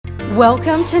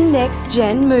Welcome to Next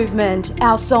Gen Movement,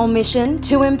 our sole mission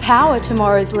to empower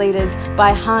tomorrow's leaders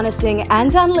by harnessing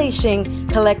and unleashing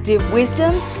collective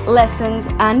wisdom, lessons,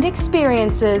 and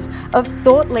experiences of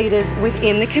thought leaders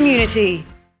within the community.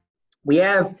 We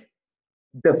have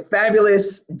the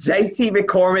fabulous JT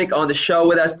McCormick on the show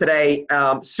with us today.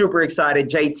 Super excited.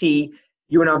 JT,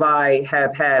 you and I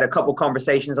have had a couple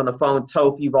conversations on the phone.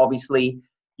 Toph,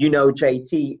 you know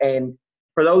JT. And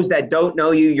for those that don't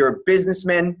know you, you're a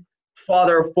businessman,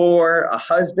 father of four, a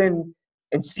husband,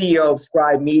 and CEO of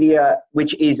Scribe Media,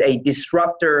 which is a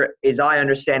disruptor, as I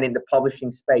understand, in the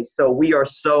publishing space. So we are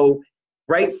so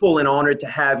grateful and honored to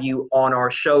have you on our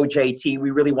show, JT.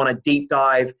 We really want to deep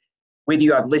dive with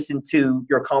you. I've listened to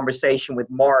your conversation with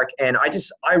Mark, and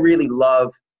I really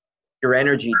love your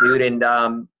energy, dude. And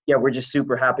yeah, we're just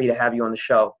super happy to have you on the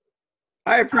show.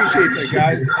 I appreciate that,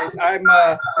 guys. I'm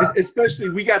especially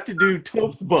we got to do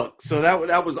Toph's book, so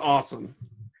that was awesome.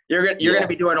 You're gonna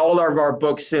be doing all of our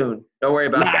books soon. Don't worry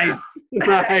about that.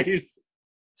 Nice.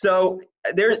 So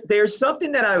there's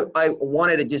something that I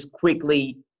wanted to just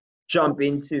quickly jump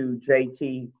into,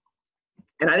 JT,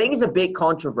 and I think it's a bit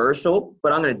controversial,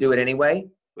 but I'm gonna do it anyway.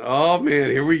 Oh man,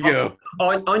 here we go.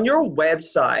 On your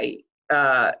website,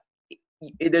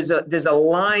 there's a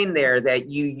line there that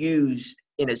you used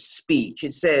in a speech.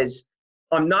 It says,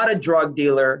 "I'm not a drug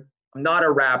dealer. I'm not a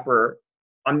rapper.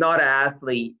 I'm not an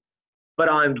athlete, but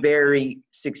I'm very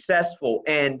successful."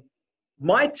 And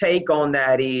my take on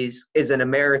that is, as an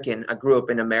American, I grew up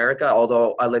in America,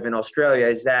 although I live in Australia,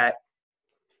 is that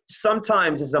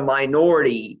sometimes as a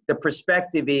minority, the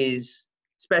perspective is,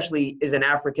 especially as an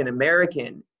African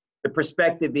American, the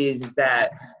perspective is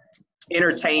that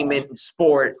entertainment and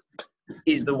sport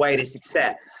is the way to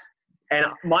success. And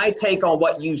my take on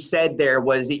what you said there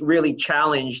was it really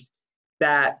challenged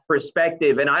that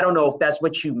perspective. And I don't know if that's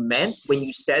what you meant when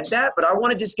you said that, but I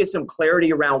want to just get some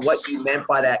clarity around what you meant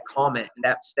by that comment and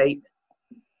that statement.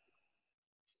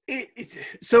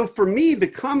 So for me, the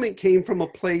comment came from a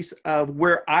place of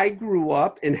where I grew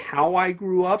up and how I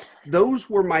grew up. Those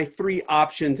were my three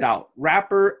options out: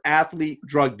 rapper, athlete,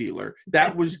 drug dealer.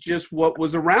 That was just what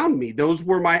was around me. Those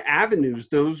were my avenues.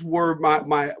 Those were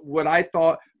my what I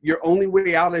thought your only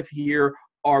way out of here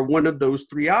are one of those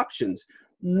three options.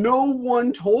 No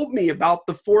one told me about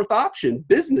the fourth option: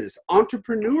 business,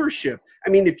 entrepreneurship. I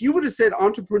mean, if you would have said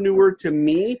entrepreneur to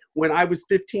me when I was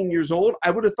 15 years old, I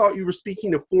would have thought you were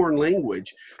speaking a foreign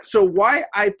language. So why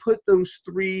I put those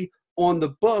three on the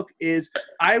book is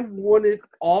I wanted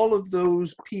all of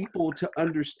those people to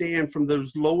understand from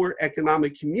those lower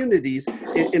economic communities.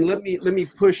 And let me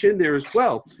push in there as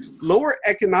well. Lower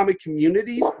economic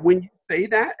communities, when you say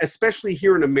that, especially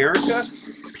here in America,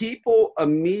 people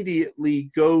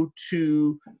immediately go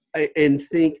to and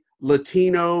think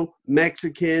Latino,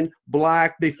 Mexican,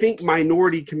 Black. They think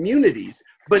minority communities.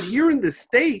 But here in the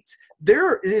States,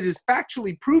 it is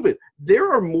factually proven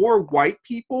there are more white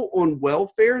people on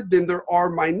welfare than there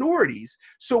are minorities.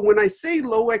 So when I say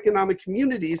low economic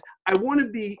communities, I want to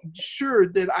be sure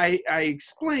that I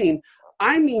explain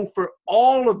I mean for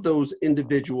all of those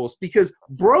individuals, because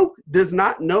broke does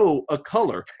not know a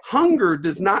color. Hunger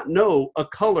does not know a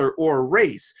color or a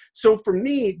race. So for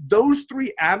me, those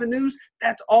three avenues,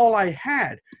 that's all I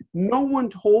had. No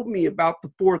one told me about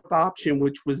the fourth option,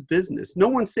 which was business. No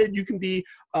one said you can be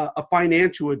a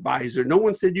financial advisor. No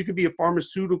one said you could be a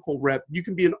pharmaceutical rep. You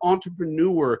can be an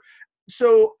entrepreneur.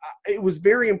 So it was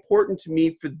very important to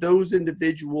me for those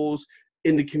individuals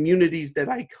in the communities that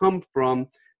I come from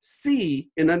see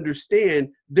and understand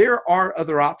there are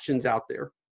other options out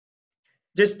there.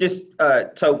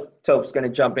 Toph's going to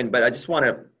jump in, but I just want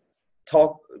to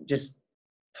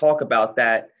talk about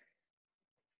that.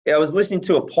 I was listening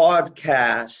to a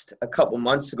podcast a couple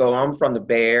months ago. I'm from the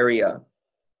Bay Area,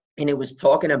 and it was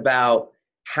talking about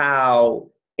how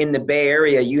in the Bay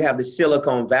Area you have the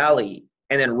Silicon Valley,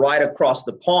 and then right across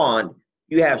the pond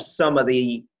you have some of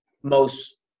the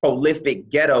most prolific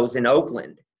ghettos in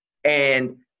Oakland.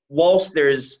 And whilst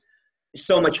there's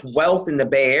so much wealth in the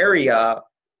Bay Area,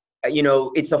 you know,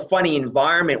 it's a funny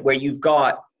environment where you've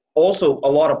got also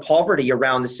a lot of poverty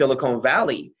around the Silicon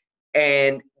Valley.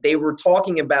 And they were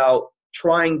talking about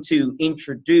trying to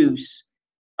introduce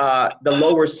the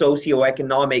lower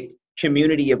socioeconomic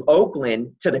community of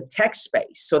Oakland to the tech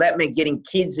space. So that meant getting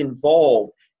kids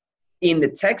involved in the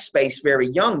tech space very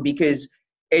young, because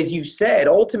as you said,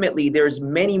 ultimately there's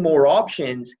many more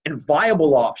options and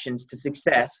viable options to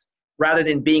success rather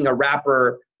than being a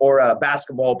rapper or a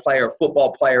basketball player,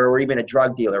 football player, or even a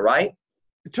drug dealer, right?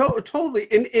 Totally.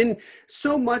 And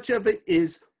so much of it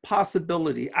is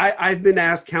possibility. I've been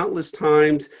asked countless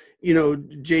times, you know,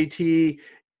 JT,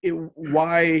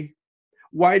 why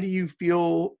why do you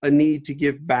feel a need to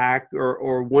give back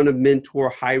or want to mentor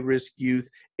high-risk youth?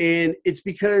 And it's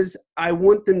because I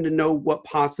want them to know what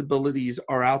possibilities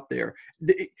are out there.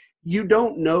 You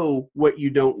don't know what you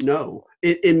don't know.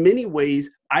 In many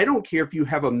ways, I don't care if you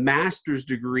have a master's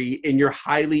degree and you're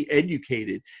highly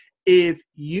educated. If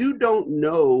you don't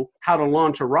know how to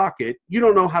launch a rocket, you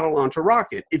don't know how to launch a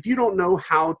rocket. If you don't know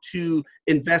how to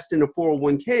invest in a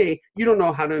 401k, you don't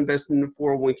know how to invest in a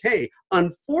 401k.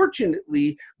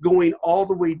 Unfortunately, going all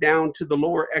the way down to the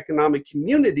lower economic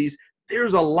communities,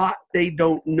 there's a lot they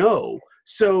don't know.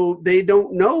 So they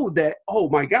don't know that, oh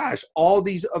my gosh, all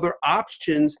these other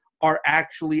options are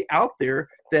actually out there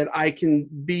that I can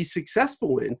be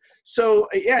successful in. So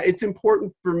yeah, it's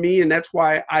important for me. And that's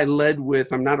why I led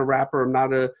with, I'm not a rapper, I'm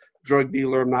not a drug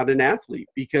dealer, I'm not an athlete,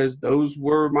 because those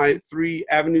were my 3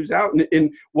 avenues out.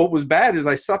 And what was bad is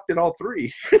I sucked at all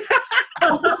 3.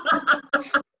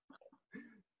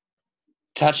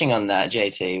 Touching on that,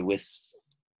 JT, with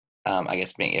I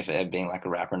guess being like a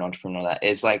rapper and entrepreneur, that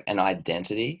it's like an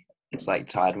identity. It's like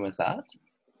tied with that.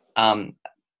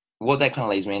 What that kind of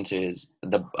leads me into is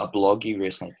a blog you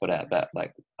recently put out about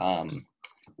like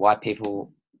why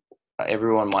people,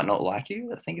 everyone might not like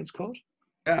you, I think it's called.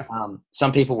 Yeah.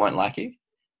 Some people won't like you.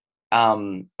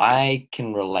 I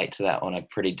can relate to that on a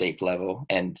pretty deep level,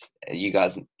 and you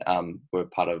guys were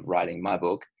part of writing my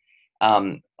book.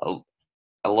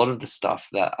 A lot of the stuff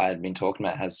that I had been talking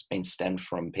about has been stemmed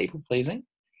from people pleasing.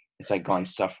 It's like gone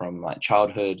stuff from my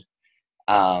childhood,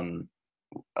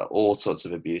 all sorts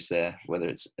of abuse there, whether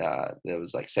it's there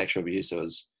was like sexual abuse, there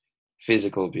was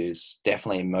physical abuse,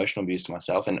 definitely emotional abuse to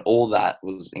myself, and all that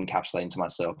was encapsulated into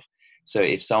myself. So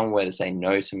if someone were to say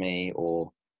no to me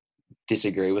or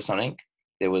disagree with something,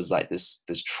 there was like this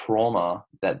trauma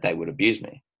that they would abuse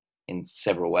me in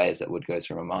several ways that would go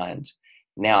through my mind.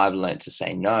 Now I've learned to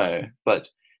say no, but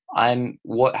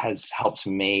what has helped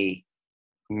me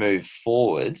move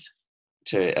forward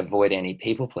to avoid any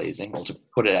people pleasing, or to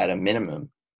put it at a minimum,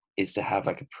 is to have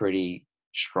like a pretty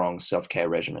strong self-care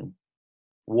regimen.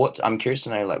 I'm curious to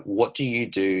know, like, what do you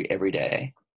do every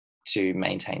day to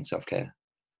maintain self-care?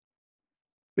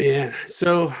 Man,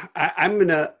 so I'm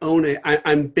gonna own it.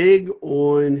 I'm big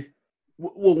on,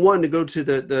 well, one, to go to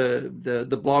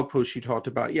the blog post you talked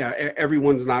about. Yeah,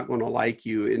 everyone's not going to like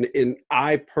you, and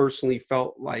I personally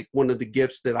felt like one of the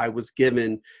gifts that I was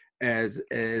given as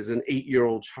an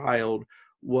 8-year-old child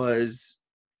was,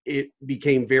 it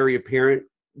became very apparent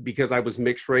because I was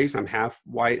mixed race. I'm half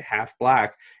white, half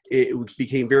black. It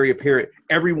became very apparent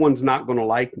everyone's not going to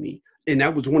like me. And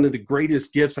that was one of the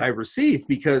greatest gifts I received,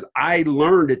 because I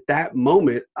learned at that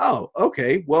moment, oh,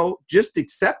 okay, well, just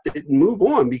accept it and move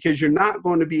on, because you're not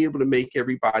going to be able to make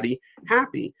everybody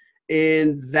happy.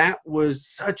 And that was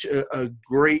such a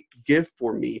great gift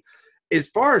for me. As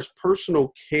far as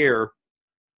personal care,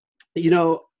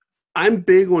 I'm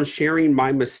big on sharing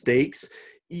my mistakes.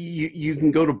 You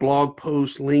can go to blog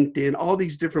posts, LinkedIn, all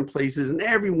these different places, and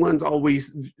everyone's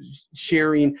always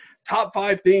sharing top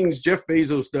 5 things Jeff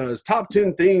Bezos does, top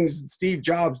 10 things Steve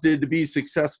Jobs did to be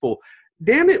successful.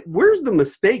 Damn it, where's the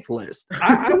mistake list?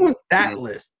 I want that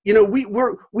list.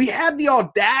 We have the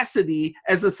audacity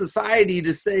as a society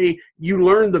to say we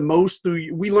learn the most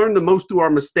through our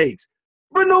mistakes.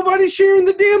 But nobody's sharing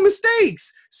the damn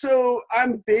mistakes. So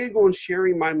I'm big on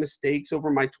sharing my mistakes over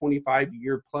my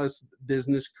 25-year plus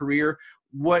business career.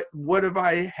 What have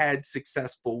I had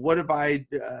successful?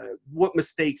 What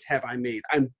mistakes have I made?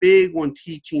 I'm big on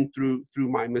teaching through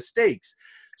my mistakes.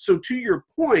 So to your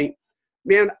point,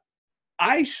 man,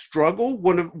 I struggle.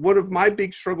 One of my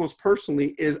big struggles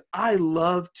personally is I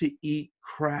love to eat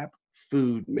crap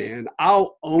food, man.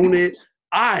 I'll own it.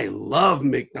 I love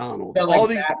McDonald's. All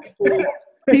these people,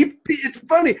 it's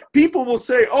funny. People will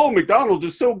say, "Oh, McDonald's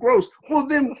is so gross." Well,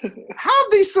 then, how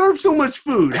they serve so much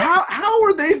food? How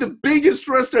are they the biggest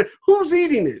restaurant? Who's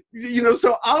eating it?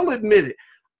 So I'll admit it.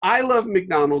 I love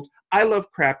McDonald's. I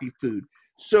love crappy food.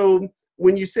 So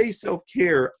when you say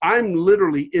self-care, I'm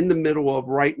literally in the middle of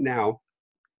right now,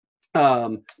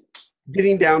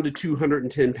 getting down to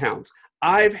 210 pounds.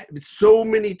 So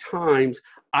many times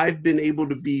I've been able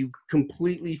to be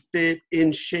completely fit,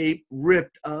 in shape,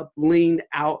 ripped up, leaned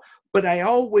out, but I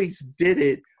always did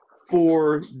it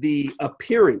for the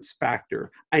appearance factor.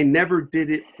 I never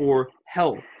did it for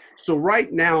health. So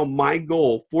right now, my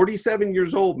goal, 47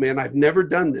 years old, man, I've never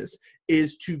done this,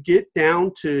 is to get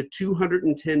down to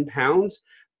 210 pounds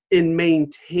and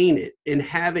maintain it and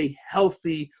have a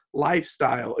healthy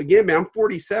lifestyle. Again, man, I'm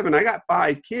 47. I got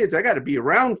 5 kids. I got to be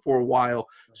around for a while.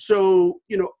 So,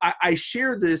 I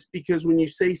share this because when you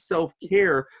say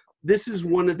self-care, this is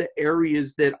one of the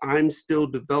areas that I'm still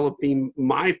developing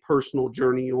my personal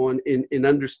journey on in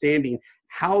understanding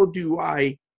how do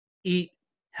I eat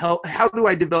health, how do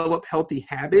I develop healthy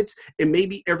habits? And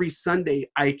maybe every Sunday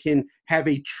I can have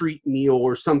a treat meal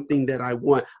or something that I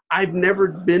want. I've never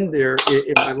been there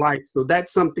in my life. So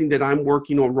that's something that I'm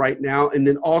working on right now. And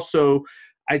then also,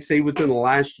 I'd say within the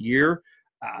last year,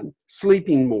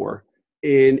 sleeping more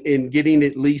and getting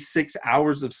at least 6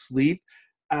 hours of sleep.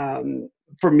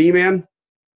 For me, man,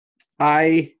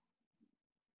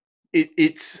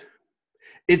 it's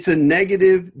a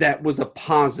negative that was a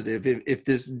positive. If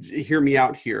this, hear me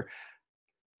out here.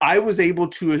 I was able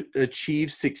to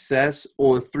achieve success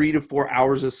on 3 to 4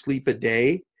 hours of sleep a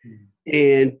day.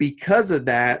 And because of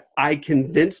that, I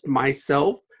convinced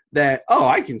myself that, oh,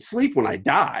 I can sleep when I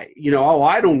die. Oh,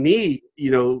 I don't need,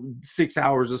 6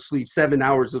 hours of sleep, 7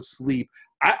 hours of sleep.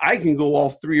 I can go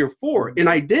all 3 or 4. And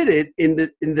I did it.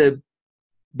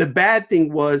 The bad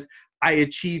thing was I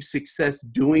achieved success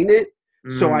doing it.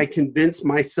 So I convinced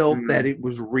myself that it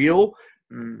was real.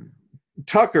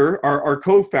 Tucker, our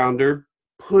co-founder,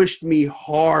 pushed me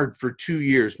hard for 2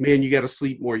 years. Man, you got to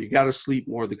sleep more. You got to sleep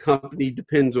more. The company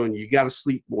depends on you. You got to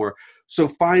sleep more. So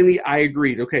finally I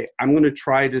agreed, okay, I'm going to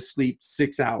try to sleep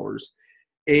 6 hours.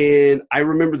 And I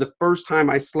remember the first time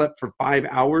I slept for 5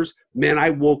 hours, man, I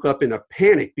woke up in a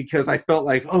panic because I felt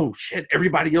like, oh shit,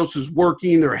 everybody else is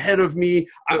working. They're ahead of me.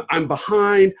 I'm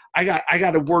behind. I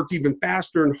got to work even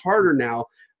faster and harder now.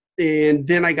 And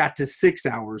then I got to 6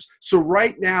 hours. So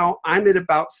right now I'm at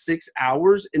about 6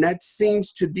 hours, and that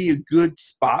seems to be a good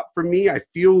spot for me. I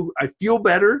feel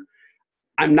better.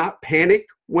 I'm not panicked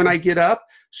when I get up.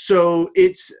 So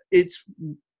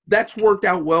that's worked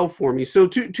out well for me. So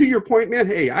to your point, man,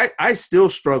 hey, I still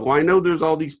struggle. I know there's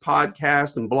all these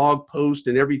podcasts and blog posts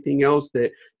and everything else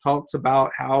that talks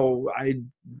about how I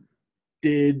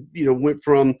did, went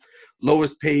from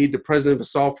lowest paid to president of a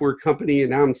software company,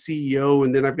 and now I'm CEO,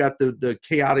 and then I've got the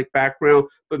chaotic background.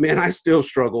 But man, I still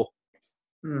struggle.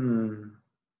 That's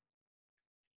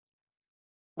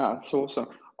awesome.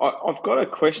 I've got a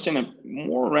question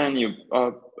more around your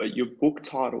book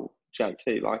title,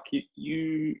 JT. Like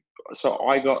you, so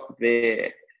I got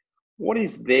there. What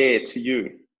is there to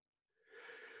you?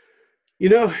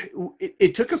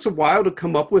 It took us a while to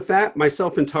come up with that,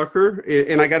 myself and Tucker,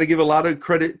 and I got to give a lot of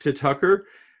credit to Tucker.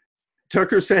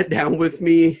 Tucker sat down with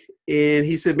me and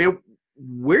he said, man,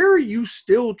 where are you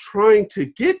still trying to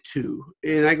get to?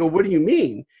 And I go, what do you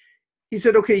mean? He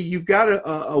said, okay, you've got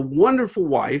a wonderful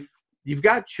wife. You've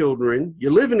got children. You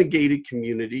live in a gated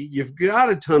community. You've got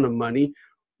a ton of money.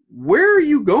 Where are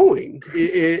you going?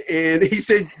 And he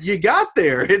said, you got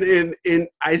there. And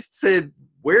I said,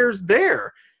 where's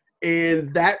there?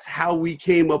 And that's how we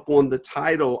came up on the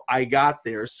title, I Got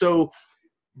There. So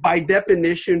by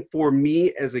definition, for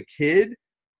me as a kid,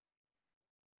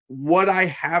 what I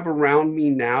have around me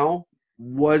now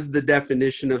was the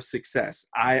definition of success.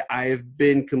 I have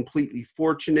been completely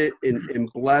fortunate and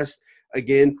blessed.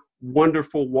 Again,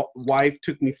 wonderful wife.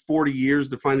 Took me 40 years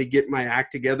to finally get my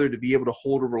act together to be able to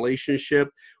hold a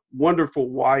relationship. Wonderful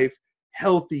wife,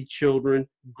 healthy children,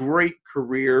 great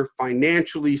career,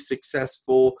 financially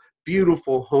successful,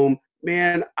 beautiful home.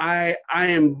 Man, I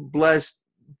am blessed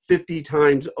 50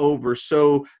 times over.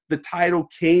 So the title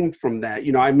came from that.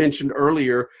 I mentioned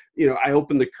earlier, I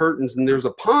opened the curtains and there's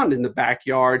a pond in the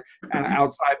backyard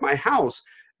outside my house.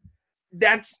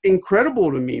 That's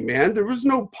incredible to me, man. There was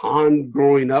no pond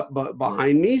growing up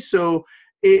behind me. So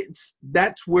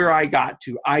that's where I got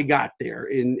to. I got there,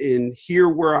 and here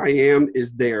where I am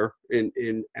is there,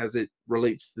 in as it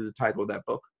relates to the title of that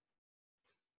book.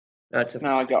 It's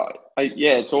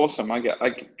awesome.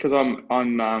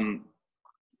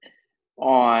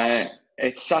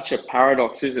 It's such a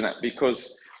paradox, isn't it?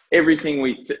 Because everything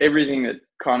that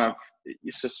kind of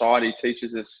society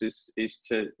teaches us is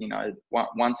to,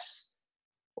 once,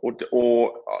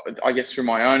 or I guess through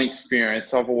my own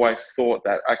experience, I've always thought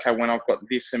that, okay, when I've got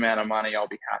this amount of money, I'll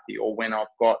be happy. Or when I've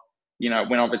got,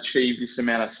 when I've achieved this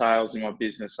amount of sales in my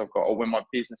business, or when my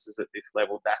business is at this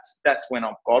level, that's when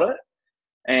I've got it.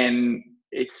 And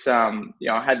it's, I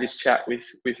had this chat with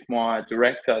my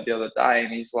director the other day,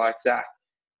 and he's like, Zach,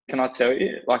 can I tell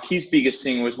you, like, his biggest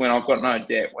thing was when I've got no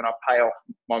debt, when I pay off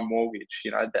my mortgage,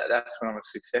 that's when I'm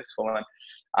successful.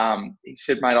 And he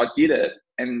said, mate, I did it.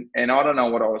 And I don't know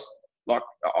what I was like.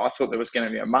 I thought there was going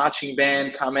to be a marching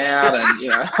band come out, and,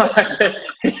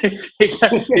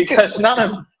 because none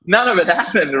of it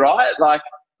happened, right? Like,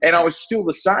 and I was still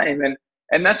the same.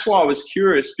 And that's why I was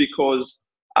curious, because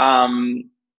I knew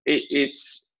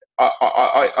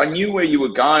where you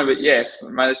were going, but yeah, it's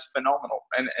phenomenal.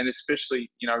 And especially,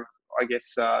 I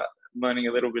guess, learning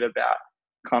a little bit about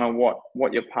kind of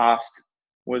what your past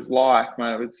was like,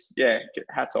 man. It was,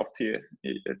 hats off to you.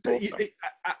 It's awesome.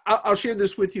 I'll share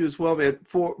this with you as well, man.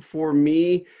 For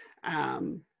me,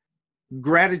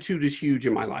 gratitude is huge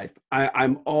in my life.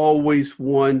 I'm always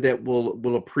one that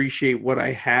will appreciate what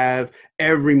I have.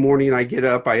 Every morning I get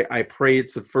up, I pray.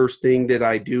 It's the first thing that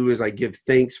I do is I give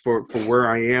thanks for where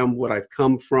I am, what I've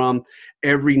come from.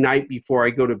 Every night before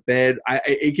I go to bed,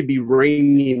 it could be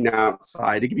raining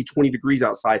outside. It could be 20 degrees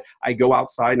outside. I go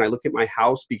outside and I look at my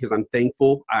house because I'm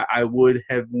thankful. I would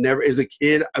have never, as a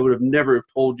kid, I would have never have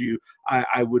told you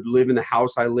I would live in the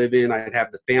house I live in. I'd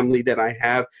have the family that I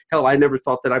have. Hell, I never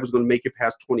thought that I was going to make it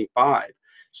past 25.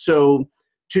 So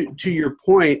to your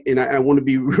point, and I want to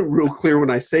be real clear when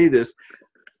I say this,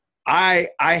 I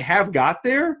have got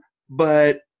there,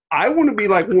 but I want to be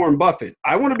like Warren Buffett.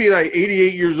 I want to be like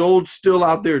 88 years old, still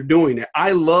out there doing it.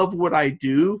 I love what I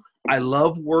do. I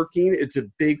love working. It's a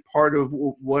big part of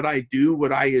what I do,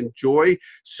 what I enjoy.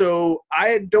 So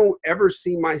I don't ever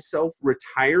see myself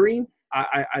retiring.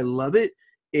 I love it.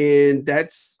 And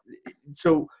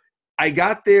so I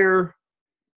got there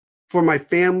for my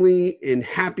family and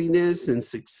happiness and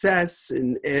success,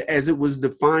 and as it was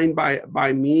defined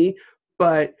by me,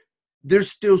 but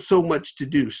there's still so much to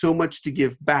do, so much to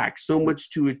give back, so much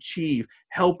to achieve,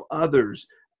 help others.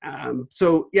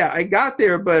 So yeah, I got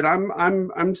there, but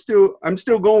I'm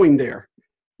still going there.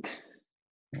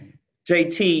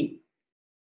 JT,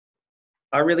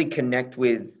 I really connect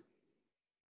with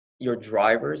your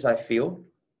drivers, I feel.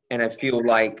 And I feel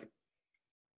like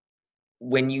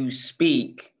when you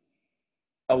speak,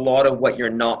 a lot of what you're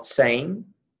not saying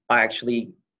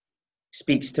actually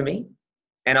speaks to me.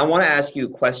 And I want to ask you a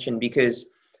question because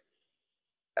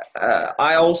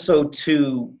I also,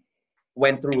 too,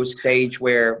 went through a stage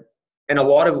where, and a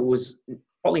lot of it was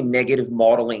probably negative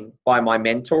modeling by my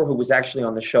mentor, who was actually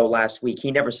on the show last week. He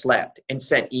never slept and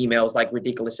sent emails like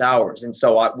ridiculous hours. And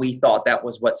so we thought that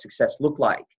was what success looked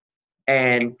like.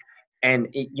 And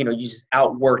you just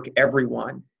outwork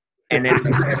everyone. And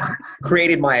then I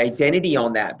created my identity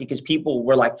on that because people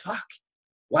were like, fuck,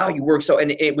 wow, you work so,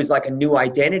 and it was like a new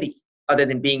identity other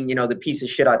than being, the piece of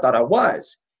shit I thought I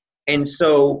was. And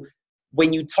so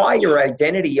when you tie your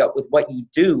identity up with what you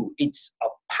do, it's a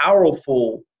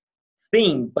powerful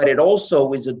thing, but it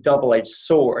also is a double-edged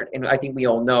sword. And I think we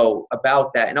all know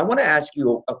about that. And I want to ask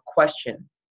you a question.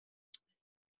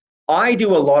 I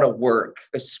do a lot of work,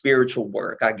 a spiritual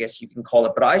work, I guess you can call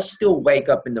it, but I still wake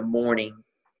up in the morning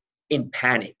in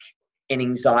panic and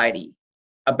anxiety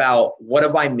about what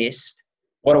have I missed?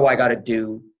 What do I got to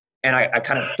do? And I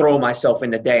kind of throw myself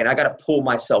in the day and I got to pull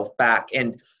myself back.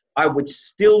 And I would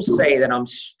still say that I'm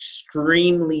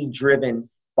extremely driven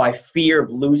by fear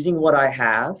of losing what I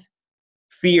have,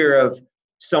 fear of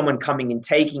someone coming and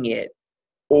taking it,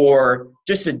 or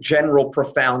just a general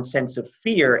profound sense of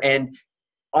fear. And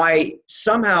I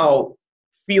somehow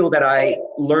feel that I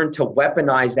learned to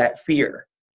weaponize that fear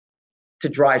to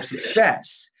drive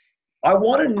success. I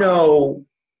want to know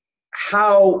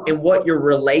how and what your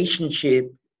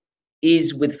relationship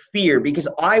is with fear, because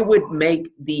I would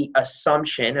make the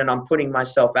assumption, and I'm putting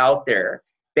myself out there,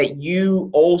 that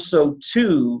you also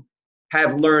too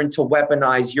have learned to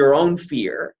weaponize your own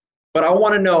fear. But I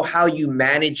want to know how you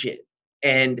manage it,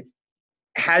 and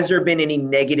has there been any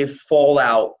negative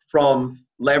fallout from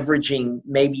leveraging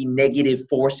maybe negative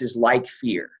forces like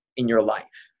fear in your life?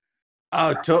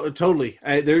 Totally.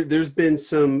 There's been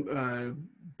some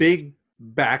big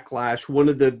backlash. One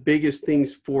of the biggest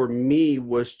things for me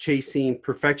was chasing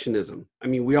perfectionism. I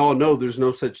mean, we all know there's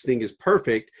no such thing as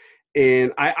perfect.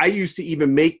 And I used to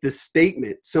even make this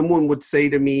statement. Someone would say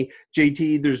to me,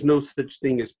 JT, there's no such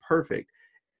thing as perfect.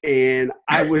 And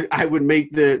I would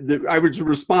make I would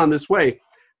respond this way.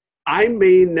 I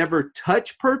may never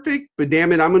touch perfect, but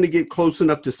damn it, I'm going to get close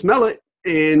enough to smell it.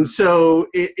 And so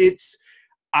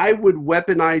I would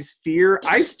weaponize fear.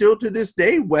 I still to this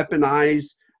day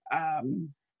weaponize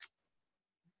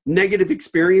negative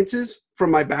experiences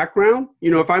from my background.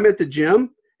 If I'm at the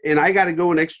gym and I got to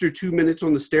go an extra 2 minutes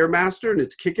on the Stairmaster and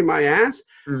it's kicking my ass,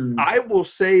 I will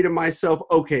say to myself,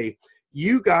 okay,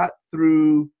 you got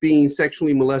through being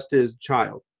sexually molested as a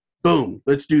child. Boom,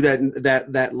 let's do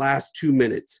that last 2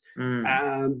 minutes.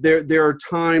 There are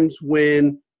times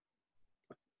when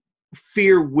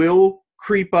fear will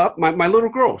creep up. My little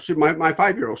girl, my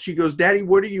 5-year-old, she goes, Daddy,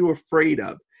 what are you afraid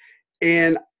of?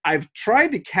 And I've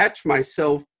tried to catch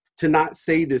myself to not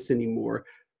say this anymore,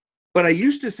 but I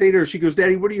used to say to her, she goes,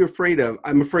 Daddy, what are you afraid of?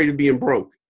 I'm afraid of being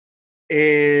broke.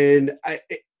 And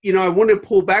I want to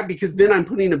pull back because then I'm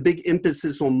putting a big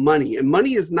emphasis on money, and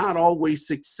money is not always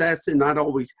success and not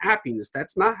always happiness.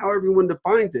 That's not how everyone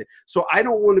defines it. So I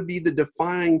don't want to be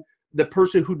the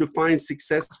person who defines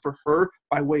success for her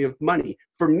by way of money.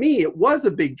 For me, it was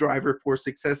a big driver for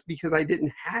success because I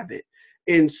didn't have it.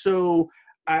 And so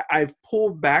I've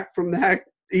pulled back from that,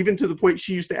 even to the point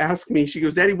she used to ask me, she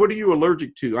goes, "Daddy, what are you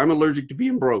allergic to?" I'm allergic to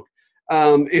being broke.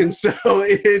 And so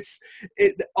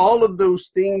all of those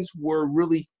things were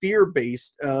really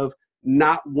fear-based of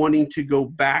not wanting to go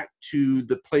back to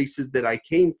the places that I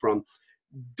came from.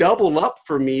 Double up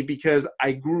for me because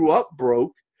I grew up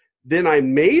broke. Then I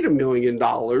made $1 million,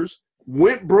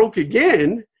 went broke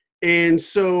again. And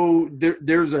so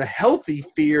there's a healthy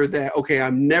fear that, okay,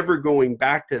 I'm never going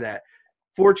back to that.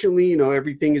 Fortunately,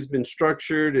 everything has been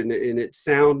structured and it's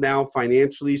sound now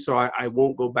financially, so I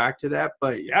won't go back to that.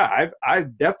 But yeah,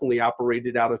 I've definitely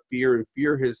operated out of fear, and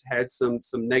fear has had some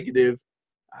negative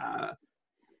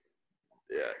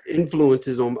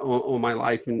influences on my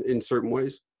life in certain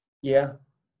ways. Yeah.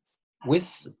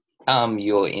 With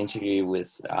your interview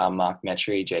with Mark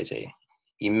Metry, JT,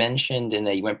 you mentioned in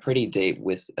there you went pretty deep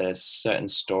with a certain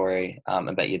story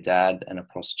about your dad and a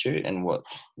prostitute and what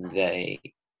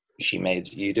she made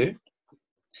you do.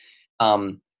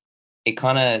 It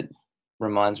kind of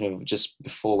reminds me of just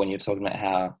before when you're talking about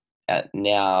how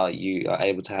now you are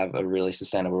able to have a really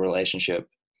sustainable relationship.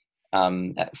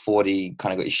 At 40,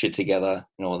 kind of got your shit together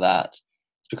and all that.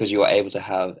 It's because you are able to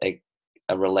have a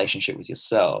relationship with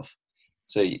yourself.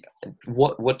 So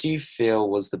what do you feel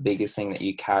was the biggest thing that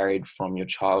you carried from your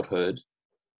childhood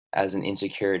as an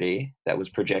insecurity that was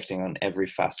projecting on every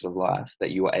facet of life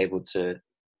that you were able to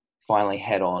finally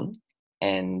head on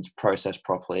and process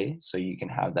properly so you can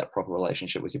have that proper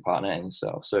relationship with your partner and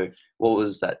yourself? So what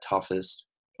was that toughest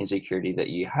insecurity that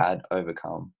you had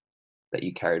overcome, that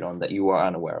you carried on, that you were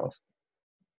unaware of?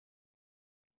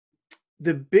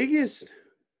 The biggest,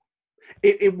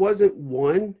 it wasn't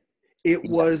one, it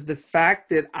was the fact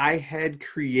that I had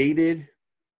created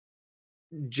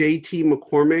JT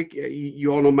McCormick.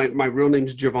 You all know my real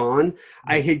name's Javon.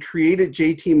 I had created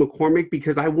JT McCormick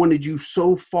because I wanted you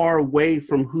so far away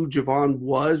from who Javon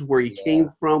was, where he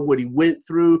came from, what he went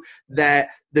through, that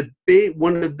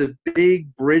one of the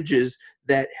big bridges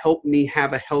that helped me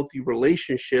have a healthy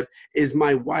relationship is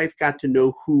my wife got to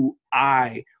know who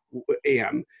I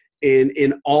am.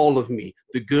 In all of me,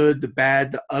 the good, the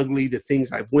bad, the ugly, the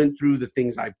things I've went through, the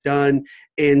things I've done.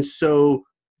 And so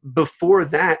before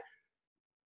that,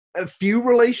 a few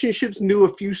relationships knew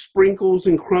a few sprinkles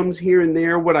and crumbs here and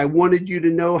there, what I wanted you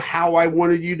to know, how I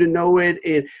wanted you to know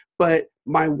it. But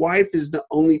my wife is the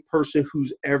only person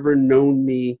who's ever known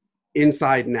me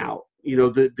inside and out,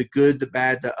 the good, the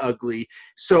bad, the ugly.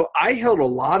 So I held a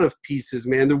lot of pieces,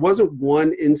 man. There wasn't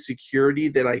one insecurity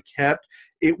that I kept.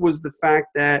 It was the fact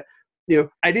that,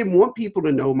 I didn't want people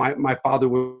to know my father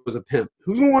was a pimp.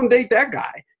 Who's going to want to date that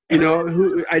guy?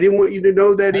 I didn't want you to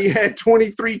know that he had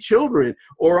 23 children,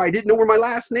 or I didn't know where my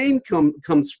last name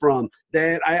comes from,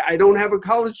 that I don't have a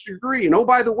college degree. And oh,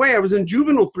 by the way, I was in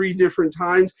juvenile 3 different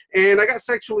times and I got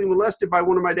sexually molested by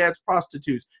one of my dad's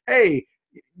prostitutes. Hey,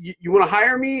 you want to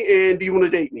hire me, and do you want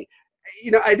to date me?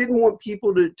 I didn't want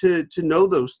people to know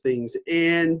those things.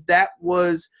 And I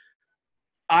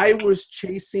was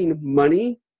chasing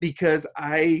money because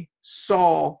I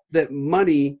saw that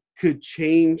money could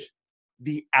change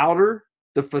the outer,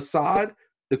 the facade,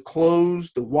 the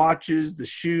clothes, the watches, the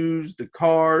shoes, the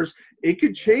cars. It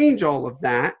could change all of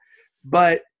that,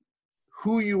 but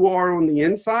who you are on the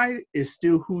inside is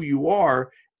still who you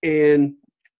are. And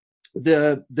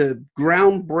the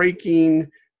groundbreaking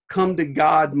come to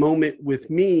God moment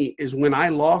with me is when I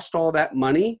lost all that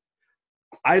money.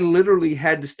 I literally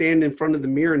had to stand in front of the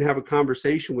mirror and have a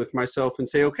conversation with myself and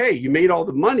say, okay, you made all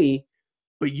the money,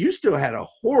 but you still had a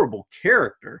horrible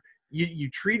character. You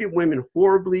treated women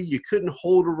horribly. You couldn't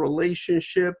hold a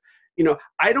relationship.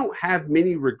 I don't have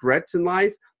many regrets in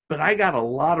life, but I got a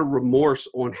lot of remorse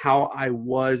on how I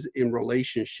was in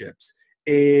relationships.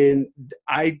 And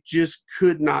I just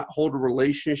could not hold a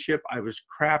relationship. I was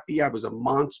crappy. I was a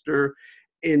monster.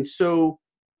 And so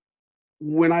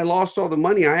when I lost all the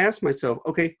money, I asked myself,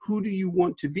 okay, who do you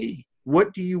want to be?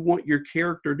 What do you want your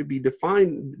character to be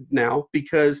defined now?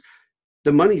 Because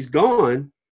the money's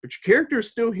gone, but your character is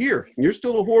still here. And you're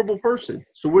still a horrible person.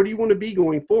 So where do you want to be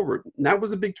going forward? And that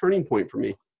was a big turning point for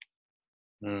me.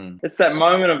 It's that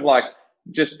moment of like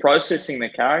just processing the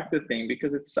character thing,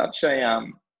 because it's such a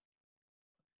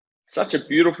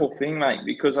beautiful thing, mate.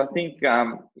 Because I think I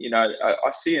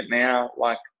see it now,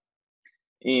 like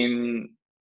in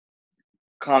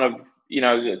kind of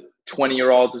the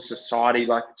 20-year-olds of society,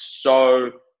 like it's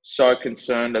so so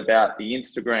concerned about the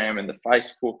Instagram and the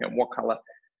Facebook and what color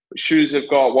shoes they've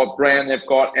got, what brand they've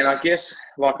got. And I guess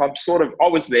like I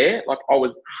was there, like I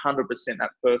was 100% that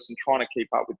person trying to keep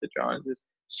up with the Joneses.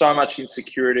 So much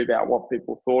insecurity about what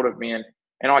people thought of me. And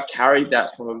I carried that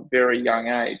from a very young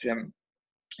age. And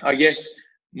I guess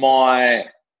I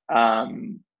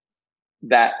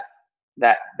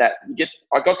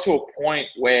got to a point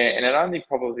where, and it only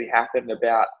probably happened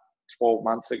about 12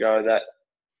 months ago, that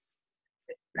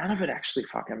none of it actually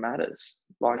fucking matters.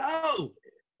 Like, No.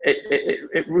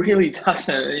 It really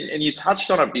doesn't. And you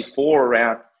touched on it before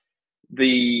around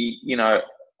the, I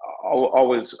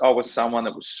was someone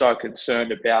that was so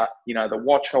concerned about, the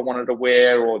watch I wanted to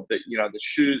wear, or the, the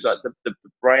shoes, like the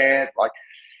brand, like,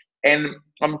 and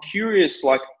I'm curious,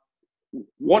 like,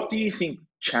 what do you think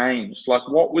changed? Like,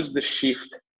 what was the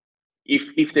shift,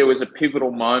 if there was a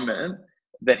pivotal moment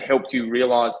that helped you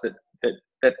realize that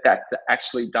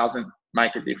actually doesn't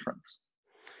make a difference?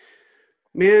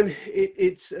 Man,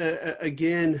 it's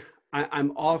again,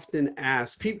 I'm often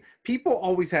asked, people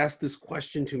always ask this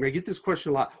question to me. I get this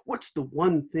question a lot. What's the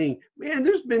one thing? Man,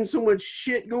 there's been so much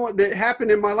shit that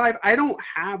happened in my life. I don't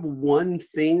have one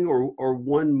thing or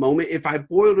one moment. If I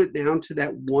boiled it down to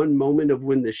that one moment of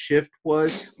when the shift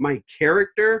was my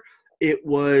character, it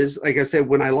was, like I said,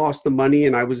 when I lost the money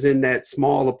and I was in that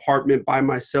small apartment by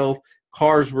myself.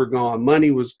 Cars were gone,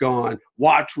 money was gone,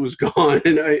 watch was gone.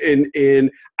 And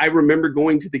I remember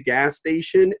going to the gas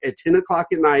station at 10 o'clock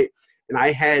at night, and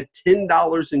I had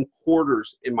 $10 in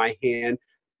quarters in my hand.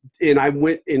 And I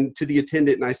went into the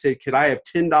attendant and I said, could I have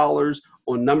 $10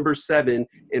 on number 7?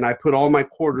 And I put all my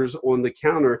quarters on the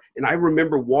counter. And I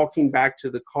remember walking back to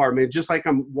the car, man, just like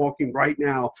I'm walking right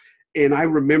now. And I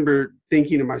remember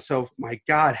thinking to myself, my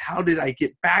God, how did I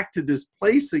get back to this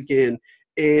place again?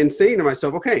 And saying to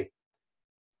myself, okay,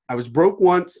 I was broke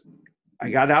once. I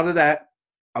got out of that.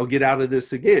 I'll get out of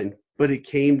this again. But it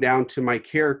came down to my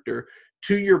character.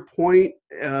 To your point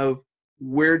of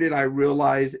where did I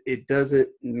realize it doesn't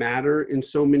matter in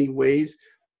so many ways?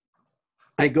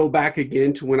 I go back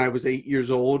again to when I was 8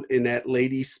 years old and that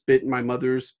lady spit in my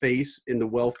mother's face in the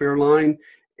welfare line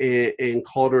and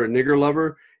called her a nigger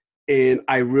lover. And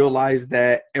I realized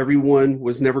that everyone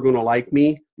was never going to like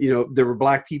me. There were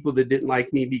black people that didn't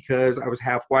like me because I was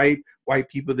half white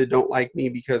people that don't like me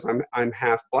because I'm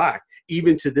half black.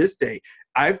 Even to this day,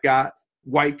 I've got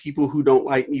white people who don't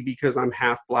like me because I'm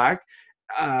half black,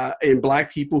 and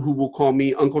black people who will call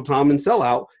me Uncle Tom and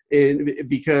sellout, and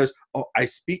because I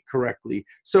speak correctly.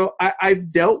 So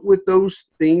I've dealt with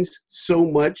those things so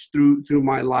much through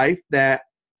my life that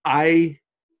I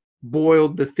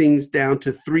boiled the things down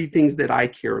to 3 things that I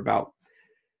care about.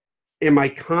 Am I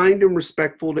kind and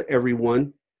respectful to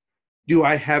everyone? Do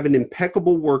I have an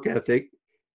impeccable work ethic?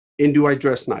 And do I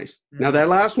dress nice? Now that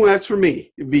last one, that's for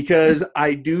me, because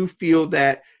I do feel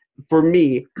that for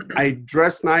me, I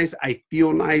dress nice, I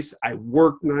feel nice, I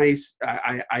work nice,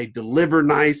 I deliver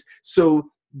nice. So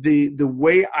the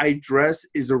way I dress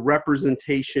is a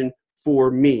representation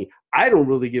for me. I don't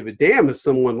really give a damn if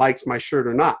someone likes my shirt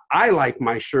or not. I like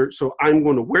my shirt, so I'm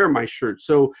going to wear my shirt.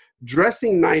 So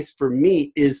dressing nice for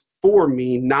me is for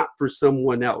me, not for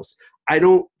someone else. I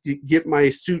don't get my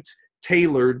suits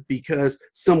tailored because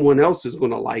someone else is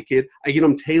going to like it. I get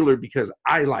them tailored because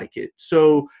I like it.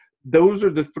 So those are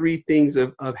the 3 things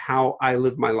of how I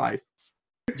live my life.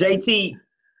 JT,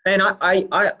 and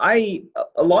I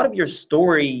a lot of your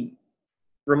story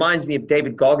reminds me of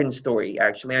David Goggins' story,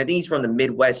 actually. And I think he's from the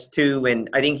Midwest too. And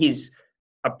I think his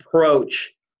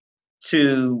approach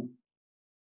to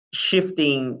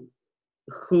shifting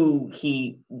who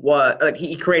he was, like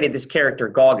he created this character,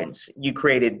 Goggins. You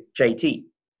created JT.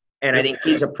 And I think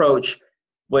his approach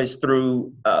was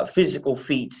through physical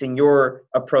feats, and your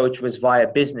approach was via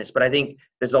business. But I think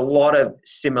there's a lot of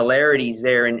similarities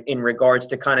there in regards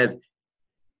to kind of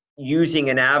using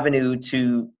an avenue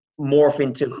to morph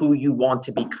into who you want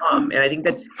to become. And I think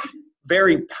that's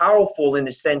very powerful in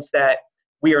the sense that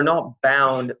we are not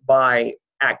bound by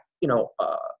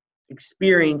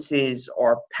experiences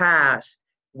or past.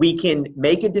 We can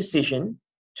make a decision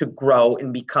to grow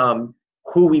and become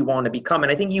who we want to become.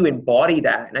 And I think you embody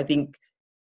that. And I think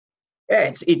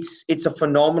it's a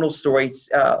phenomenal story.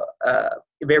 It's a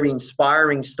very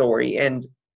inspiring story. And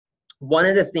one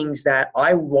of the things that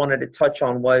I wanted to touch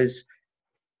on was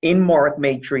in Mark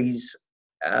Maitre's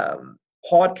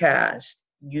podcast,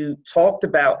 you talked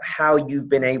about how you've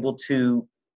been able to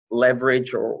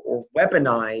leverage or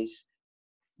weaponize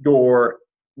your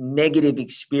negative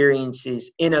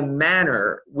experiences in a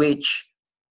manner which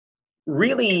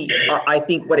really, I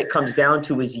think what it comes down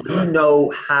to is you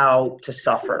know how to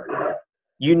suffer.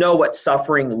 You know what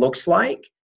suffering looks like,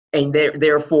 And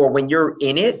therefore, when you're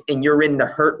in it and you're in the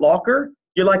hurt locker,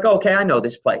 you're like, okay, I know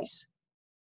this place.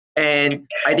 And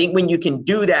I think when you can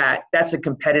do that, that's a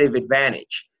competitive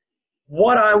advantage.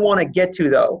 What I want to get to,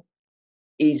 though,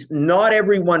 is not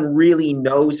everyone really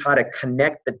knows how to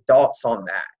connect the dots on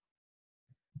that.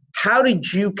 How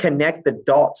did you connect the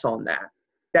dots on that?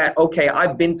 That, okay,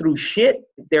 I've been through shit,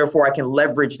 therefore I can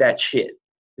leverage that shit.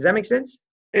 Does that make sense?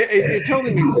 It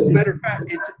totally makes sense. As a matter of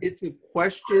fact, it's a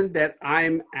question that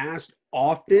I'm asked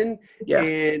often,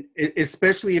 and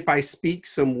especially if I speak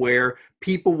somewhere,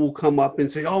 people will come up and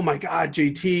say, "Oh my God,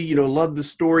 JT, love the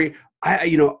story. I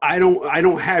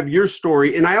don't have your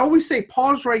story." And I always say,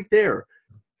 pause right there.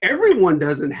 Everyone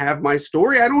doesn't have my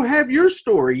story. I don't have your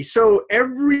story. So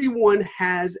everyone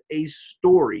has a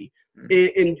story.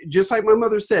 And just like my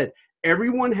mother said,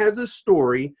 everyone has a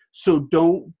story. So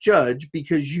don't judge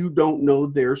because you don't know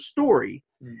their story.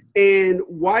 And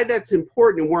why that's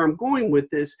important and where I'm going with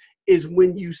this is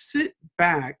when you sit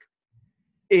back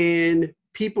and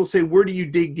people say, where do you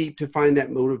dig deep to find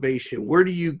that motivation? Where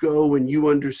do you go and you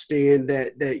understand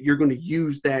that you're going to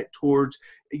use that towards,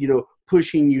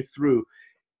 pushing you through?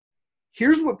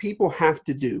 Here's what people have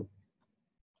to do.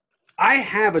 I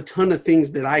have a ton of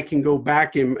things that I can go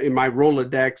back in my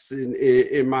Rolodex,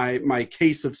 in my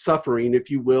case of suffering,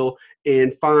 if you will,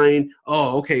 and find,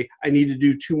 oh, okay, I need to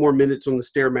do 2 more minutes on the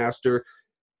Stairmaster.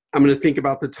 I'm going to think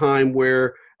about the time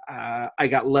where I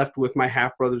got left with my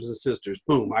half brothers and sisters.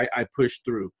 Boom, I pushed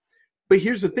through. But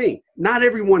here's the thing. Not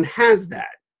everyone has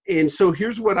that. And so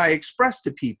here's what I express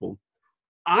to people.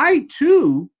 I,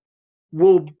 too,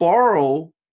 will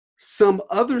borrow some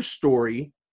other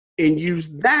story and use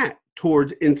that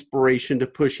towards inspiration to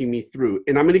pushing me through.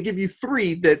 And I'm going to give you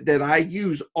 3 that I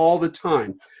use all the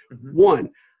time. 1,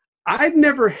 I've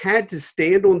never had to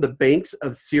stand on the banks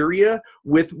of Syria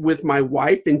with my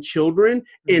wife and children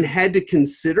and had to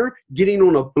consider getting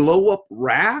on a blow-up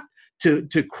raft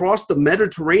to cross the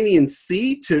Mediterranean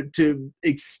Sea to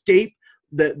escape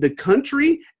the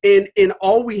country. And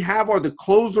all we have are the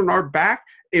clothes on our back.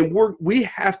 And we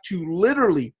have to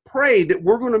literally pray that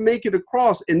we're going to make it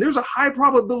across. And there's a high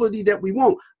probability that we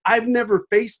won't. I've never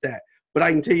faced that. But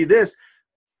I can tell you this.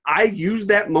 I use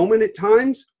that moment at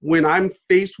times when I'm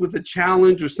faced with a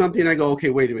challenge or something. I go, okay,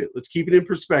 wait a minute. Let's keep it in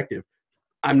perspective.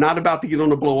 I'm not about to get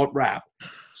on a blow-up raft.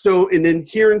 So, and then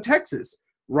here in Texas,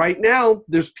 right now,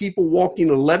 there's people walking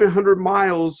 1,100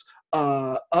 miles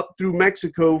up through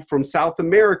Mexico from South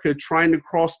America, trying to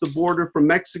cross the border from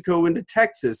Mexico into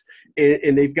Texas.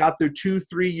 And they've got their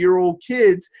 2-3-year-old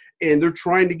kids and they're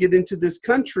trying to get into this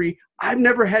country. I've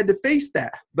never had to face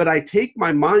that, but I take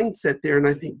my mindset there and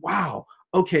I think, wow,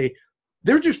 okay,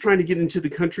 they're just trying to get into the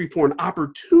country for an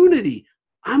opportunity.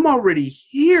 I'm already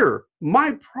here.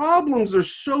 My problems are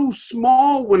so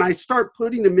small when I start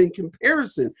putting them in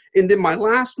comparison. And then my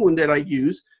last one that I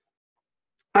use,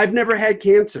 I've never had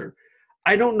cancer.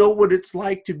 I don't know what it's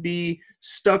like to be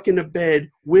stuck in a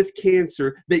bed with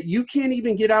cancer that you can't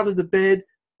even get out of the bed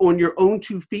on your own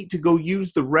 2 feet to go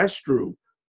use the restroom,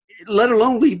 let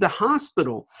alone leave the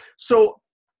hospital. So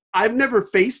I've never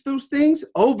faced those things.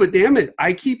 Oh, but damn it,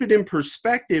 I keep it in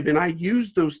perspective and I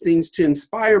use those things to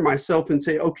inspire myself and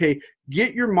say, okay,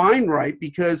 get your mind right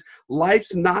because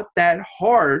life's not that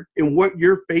hard and what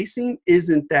you're facing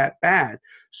isn't that bad.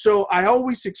 So I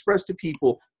always express to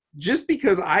people, just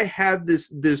because I have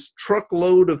this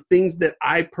truckload of things that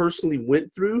I personally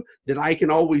went through that I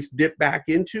can always dip back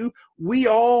into, we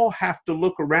all have to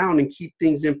look around and keep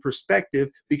things in perspective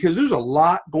because there's a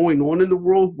lot going on in the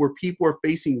world where people are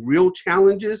facing real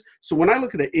challenges. So when I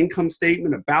look at an income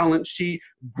statement, a balance sheet,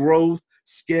 growth,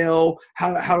 scale,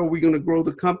 how are we going to grow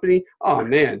the company? Oh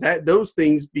man, those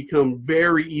things become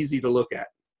very easy to look at.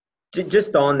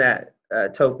 Just on that,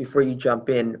 Toph, before you jump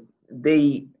in,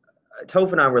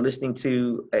 Toph and I were listening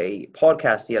to a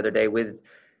podcast the other day with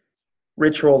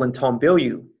Rich Roll and Tom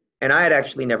Bilyeu. And I had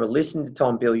actually never listened to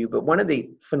Tom Bilyeu, but one of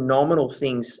the phenomenal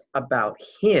things about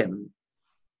him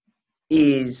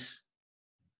is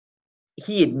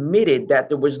he admitted that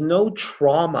there was no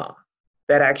trauma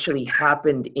that actually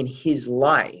happened in his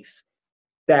life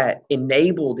that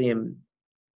enabled him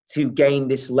to gain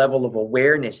this level of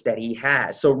awareness that he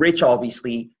has. So Rich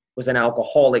obviously was an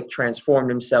alcoholic,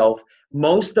 transformed himself.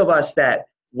 Most of us that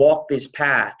walk this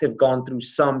path have gone through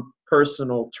some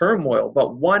personal turmoil.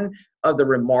 But one of the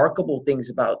remarkable things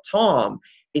about Tom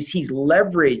is he's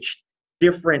leveraged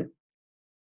different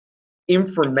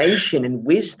information and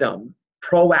wisdom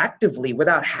proactively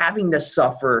without having to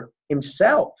suffer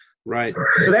himself. Right.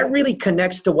 So that really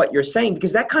connects to what you're saying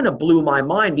because that kind of blew my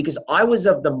mind because I was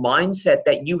of the mindset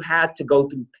that you had to go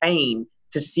through pain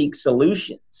to seek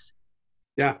solutions.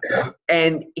 Yeah.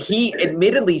 And he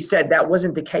admittedly said that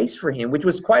wasn't the case for him, which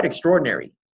was quite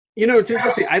extraordinary. You know, it's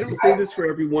interesting. I don't say this for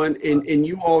everyone, and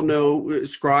you all know,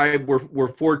 Scribe,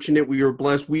 we're fortunate. We were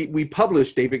blessed. We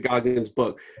published David Goggins'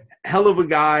 book. Hell of a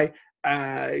guy.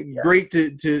 Great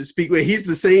to speak with. He's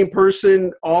the same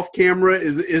person off camera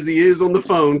as he is on the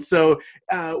phone. So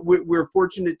we're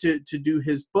fortunate to do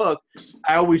his book.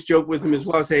 I always joke with him as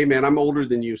well. I say, hey, man, I'm older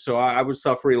than you, so I was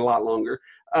suffering a lot longer.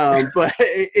 But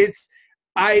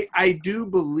I do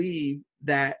believe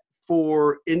that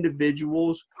for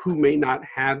individuals who may not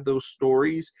have those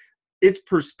stories, it's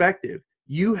perspective.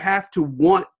 You have to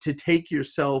want to take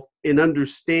yourself and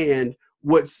understand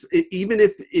even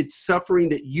if it's suffering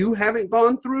that you haven't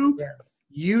gone through,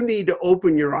 you need to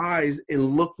open your eyes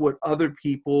and look what other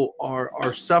people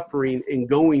are suffering and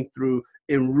going through,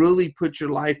 and really put your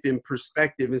life in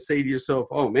perspective and say to yourself,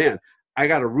 oh man, I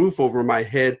got a roof over my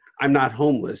head. I'm not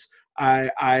homeless.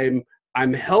 I'm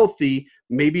healthy.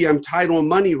 Maybe I'm tight on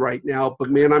money right now, but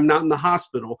man, I'm not in the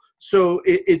hospital. So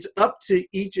it's up to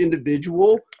each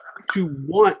individual to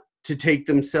want to take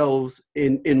themselves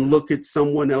and look at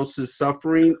someone else's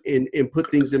suffering and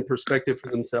put things in perspective for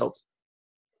themselves.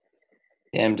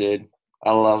 Damn, dude.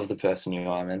 I love the person you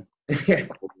are, man.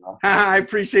 I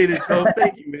appreciate it, Toph.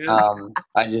 Thank you, man.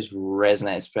 I just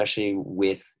resonate, especially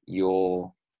with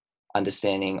your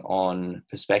understanding on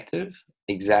perspective.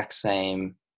 Exact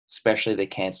same, especially the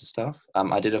cancer stuff.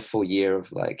 I did a full year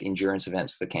of like endurance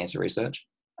events for cancer research.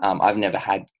 I've never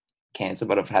had cancer,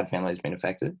 but I've had family who's been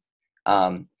affected.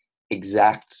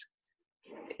 Exactly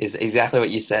what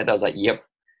you said. I was like, yep,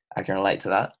 I can relate to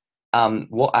that.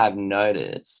 What I've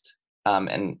noticed,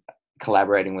 and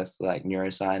collaborating with like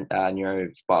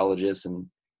neurobiologists and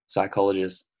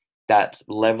psychologists, that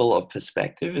level of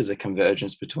perspective is a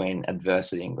convergence between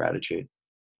adversity and gratitude.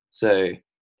 So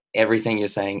everything you're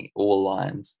saying all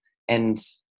aligns. And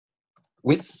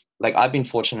with, like, I've been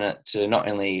fortunate to not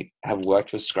only have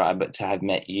worked with Scribe, but to have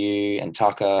met you and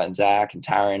Tucker and Zach and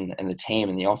Taryn and the team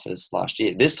in the office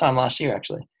this time last year,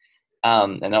 actually.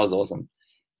 And that was awesome.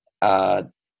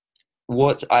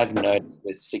 What I've noticed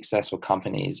with successful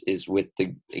companies is with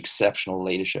the exceptional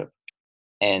leadership,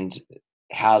 and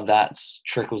how that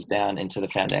trickles down into the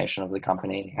foundation of the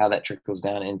company, how that trickles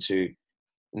down into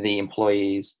the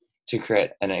employees to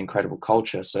create an incredible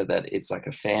culture so that it's like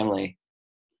a family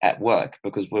at work,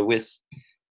 because we're with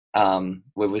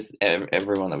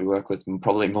everyone that we work with, and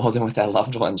probably more than with our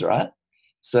loved ones, right?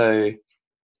 So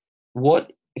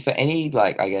what, for any,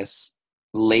 like, I guess,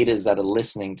 leaders that are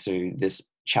listening to this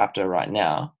chapter right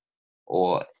now,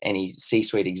 or any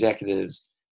C-suite executives,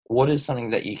 what is something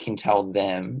that you can tell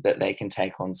them that they can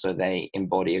take on so they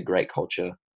embody a great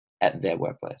culture at their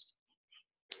workplace?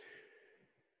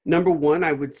 Number one,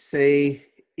 I would say,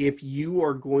 if you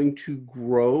are going to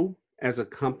grow as a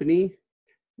company,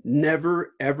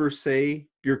 never ever say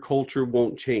your culture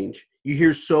won't change. You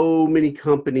hear so many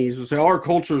companies will say, our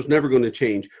culture is never going to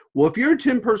change. Well, if you're a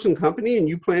 10-person company and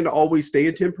you plan to always stay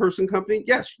a 10-person company,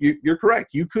 yes, you're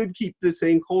correct. You could keep the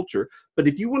same culture. But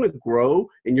if you want to grow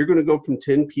and you're going to go from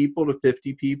 10 people to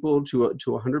 50 people to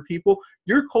 100 people,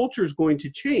 your culture is going to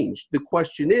change. The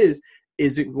question is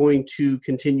it going to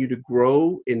continue to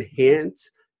grow,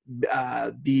 enhance,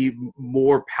 be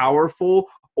more powerful,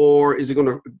 or is it going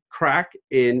to crack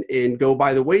and go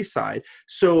by the wayside?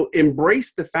 So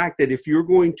embrace the fact that if you're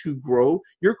going to grow,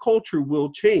 your culture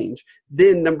will change.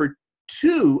 Then number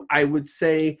two, I would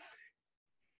say,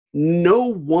 no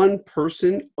one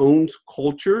person owns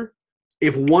culture.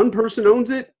 If one person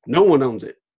owns it, no one owns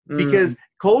it. Because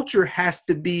culture has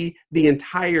to be the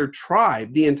entire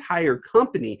tribe, the entire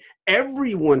company.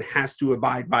 Everyone has to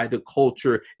abide by the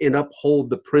culture and uphold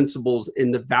the principles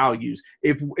and the values.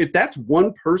 If that's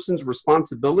one person's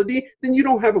responsibility, then you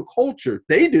don't have a culture.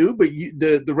 They do, but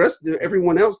the rest,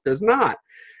 everyone else does not.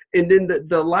 And then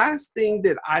the last thing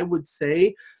that I would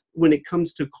say when it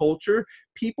comes to culture,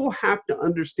 people have to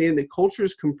understand that culture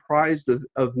is comprised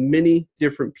of many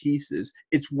different pieces.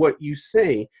 It's what you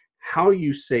say, how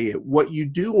you say it, what you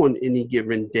do on any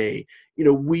given day. You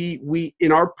know, we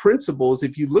in our principles,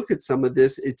 if you look at some of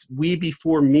this, it's we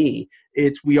before me.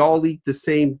 It's we all eat the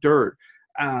same dirt.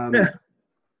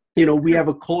 You know, we have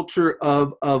a culture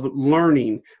of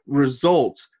learning,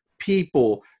 results,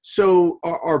 people. So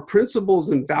our principles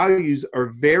and values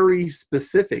are very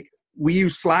specific. We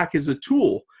use Slack as a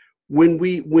tool. When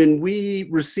we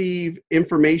receive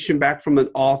information back from an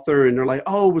author and they're like,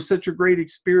 oh, it was such a great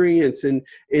experience and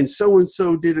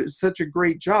so did such a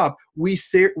great job, we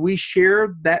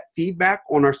share that feedback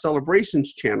on our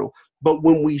celebrations channel. But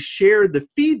when we share the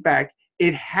feedback,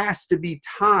 it has to be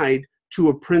tied to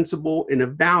a principle and a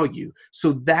value.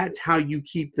 So that's how you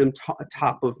keep them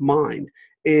top of mind.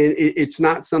 And it's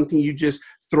not something you just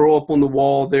throw up on the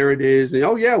wall. There it is. And,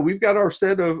 oh, yeah, we've got our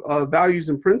set of values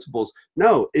and principles.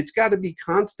 No, it's got to be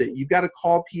constant. You've got to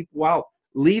call people out.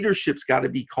 Leadership's got to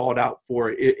be called out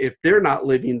for it if they're not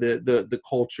living the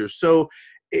culture. So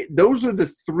those are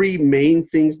the three main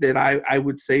things that I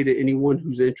would say to anyone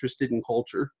who's interested in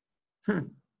culture.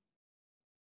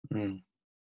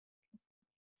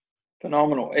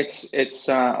 Phenomenal. It's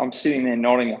I'm sitting there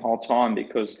nodding the whole time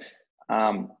because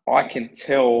I can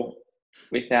tell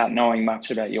without knowing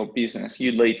much about your business,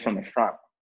 you lead from the front,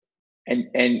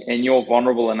 and you're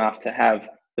vulnerable enough to have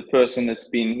the person that's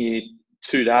been here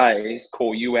 2 days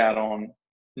call you out on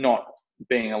not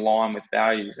being aligned with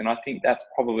values. And I think that's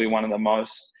probably one of the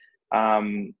most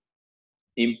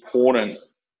important,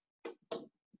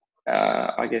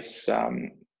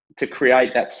 to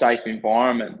create that safe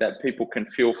environment that people can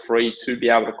feel free to be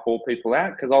able to call people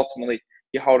out, because ultimately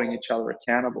you're holding each other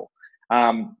accountable.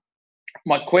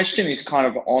 My question is kind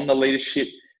of on the leadership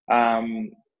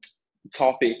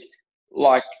topic.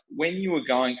 Like, when you were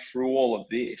going through all of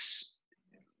this,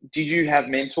 did you have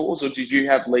mentors or did you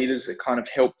have leaders that kind of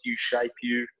helped you shape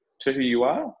you to who you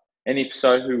are? And if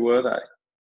so, who were they?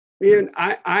 And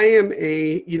I am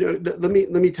let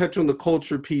me touch on the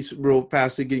culture piece real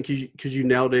fast again, because you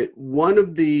nailed it.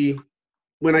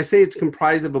 When I say it's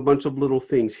comprised of a bunch of little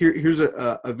things, here's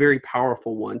a very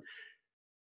powerful one.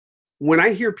 When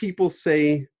I hear people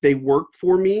say they work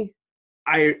for me,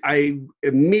 I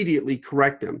immediately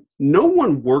correct them. No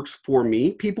one works for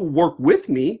me. People work with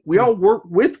me. We all work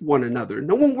with one another.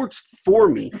 No one works for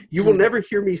me. You will never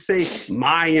hear me say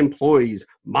my employees,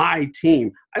 my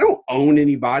team. I don't own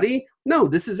anybody. No,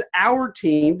 this is our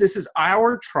team. This is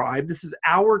our tribe. This is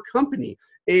our company.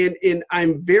 And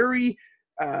I'm very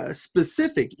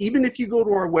specific. Even if you go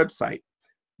to our website,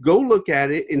 go look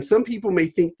at it. And some people may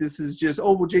think this is just,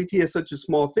 oh, well, JT has such a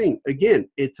small thing. Again,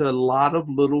 it's a lot of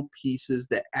little pieces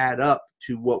that add up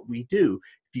to what we do.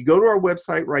 If you go to our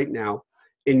website right now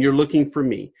and you're looking for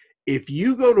me, if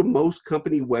you go to most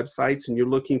company websites and you're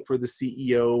looking for the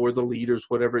CEO or the leaders,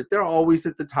 whatever, they're always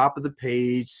at the top of the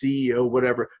page, CEO,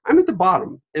 whatever. I'm at the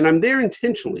bottom, and I'm there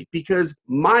intentionally because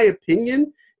my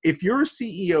opinion, if you're a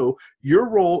CEO, your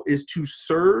role is to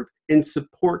serve and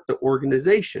support the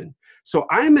organization. So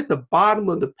I'm at the bottom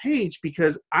of the page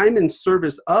because I'm in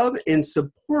service of and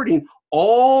supporting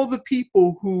all the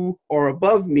people who are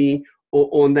above me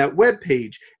on that web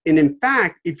page. And in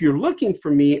fact, if you're looking for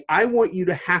me, I want you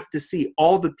to have to see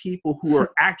all the people who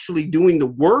are actually doing the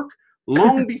work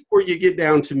long before you get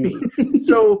down to me.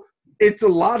 So it's a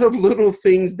lot of little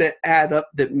things that add up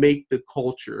that make the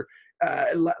culture.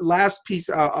 Last piece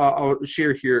I'll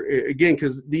share here, again,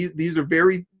 because these are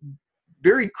very,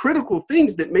 very critical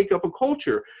things that make up a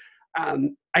culture.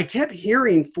 I kept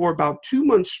hearing for about 2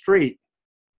 months straight,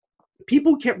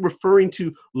 people kept referring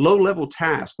to low-level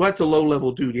tasks. Well, that's a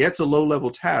low-level duty. That's a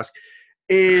low-level task.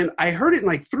 And I heard it in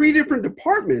like 3 different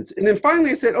departments. And then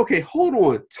finally I said, okay, hold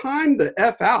on, time the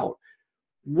F out.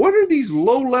 What are these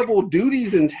low-level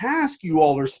duties and tasks you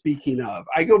all are speaking of?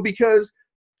 I go, because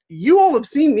you all have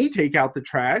seen me take out the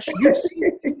trash. You've seen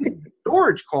the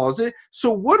storage closet.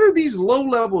 So what are these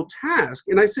low-level tasks?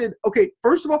 And I said, okay,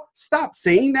 first of all, stop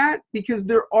saying that, because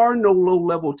there are no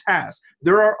low-level tasks.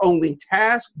 There are only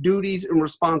tasks, duties, and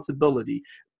responsibility.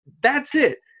 That's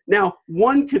it. Now,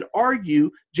 one could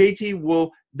argue, JT,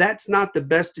 well, that's not the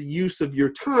best use of your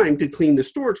time to clean the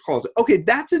storage closet. Okay,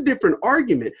 that's a different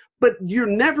argument, but you're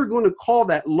never going to call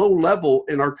that low level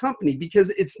in our company because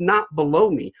it's not below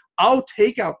me. I'll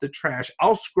take out the trash.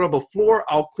 I'll scrub a floor.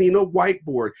 I'll clean a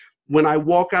whiteboard. When I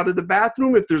walk out of the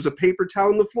bathroom, if there's a paper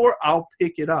towel on the floor, I'll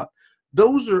pick it up.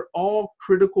 Those are all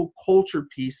critical culture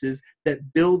pieces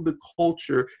that build the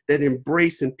culture, that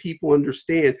embrace and people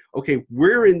understand, okay,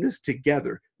 we're in this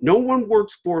together. No one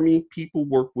works for me. People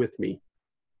work with me.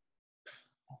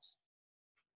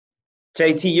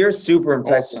 JT, you're a super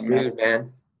impressive Awesome, dude,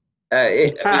 man.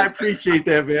 I appreciate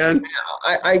that, man.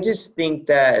 I just think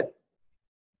that,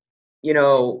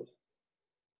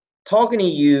 talking to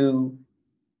you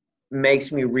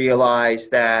makes me realize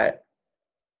that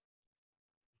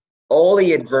all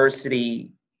the adversity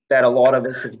that a lot of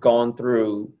us have gone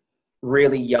through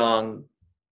really young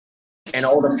and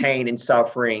all the pain and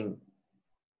suffering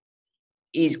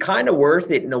is kind of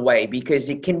worth it in a way, because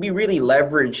it can be really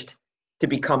leveraged to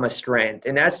become a strength.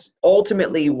 And that's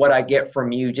ultimately what I get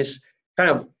from you, just kind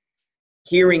of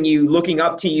hearing you, looking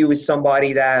up to you as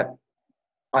somebody that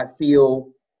I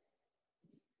feel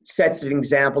sets an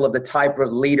example of the type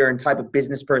of leader and type of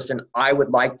business person I would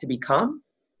like to become.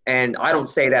 And I don't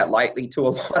say that lightly to a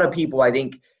lot of people. I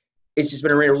think it's just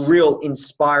been a real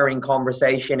inspiring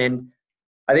conversation. And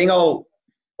I think I'll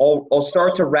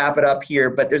start to wrap it up here,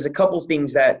 but there's a couple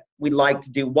things that we'd like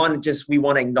to do. One, just we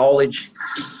want to acknowledge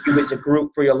you as a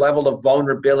group for your level of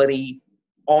vulnerability,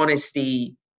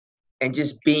 honesty, and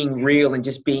just being real and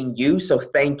just being you. So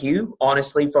thank you,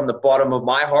 honestly, from the bottom of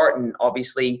my heart and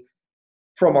obviously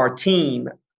from our team.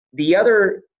 The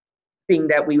other thing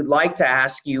that we would like to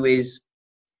ask you is,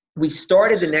 we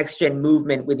started the Next Gen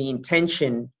movement with the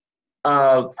intention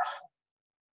of,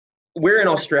 we're in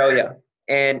Australia,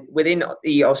 and within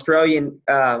the Australian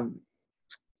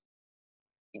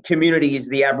community is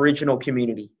the Aboriginal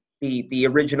community, the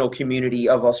original community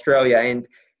of Australia, and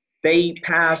they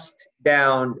passed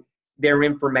down their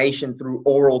information through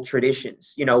oral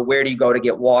traditions. You know, where do you go to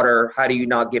get water? How do you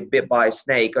not get bit by a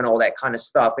snake? And all that kind of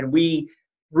stuff. And we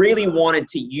really wanted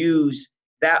to use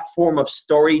that form of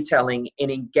storytelling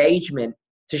and engagement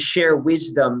to share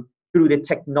wisdom through the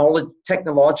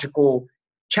technological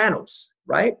channels,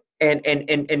 right?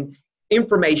 And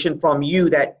information from you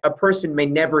that a person may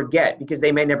never get because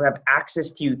they may never have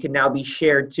access to you can now be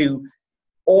shared to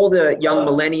all the young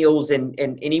millennials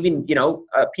and even, you know,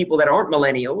 people that aren't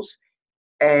millennials.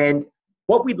 And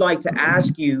what we'd like to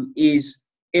ask you is,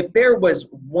 if there was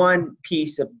one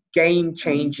piece of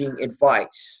game-changing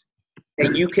advice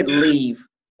that you could leave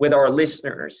with our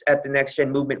listeners at the Next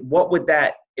Gen movement, what would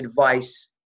that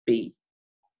advice be?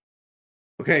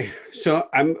 Okay, so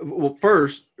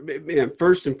first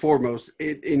and foremost,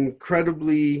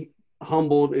 incredibly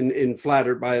humbled and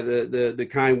flattered by the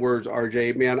kind words,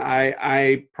 RJ. Man,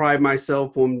 I pride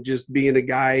myself on just being a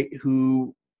guy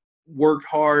who worked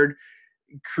hard,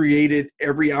 created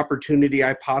every opportunity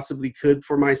I possibly could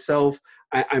for myself.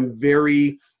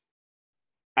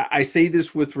 I say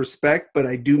this with respect, but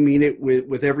I do mean it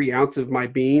with every ounce of my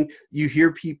being. You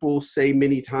hear people say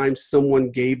many times someone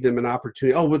gave them an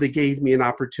opportunity. Oh, well, they gave me an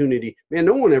opportunity. Man,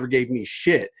 no one ever gave me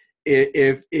shit.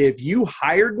 If you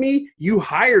hired me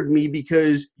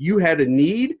because you had a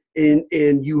need,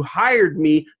 and you hired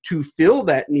me to fill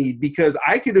that need, because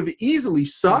I could have easily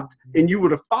sucked and you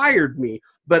would have fired me.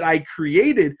 But I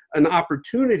created an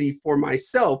opportunity for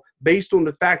myself based on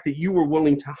the fact that you were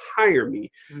willing to hire me.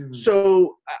 Mm-hmm.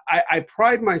 So I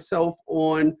pride myself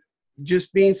on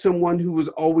just being someone who was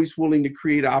always willing to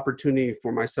create opportunity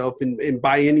for myself and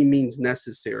by any means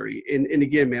necessary. And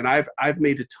again, man, I've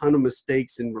made a ton of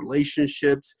mistakes in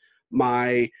relationships.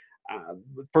 My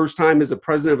first time as a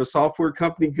president of a software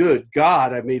company, good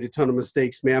God, I made a ton of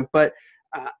mistakes, man. But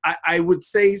I would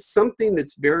say something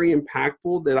that's very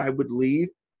impactful that I would leave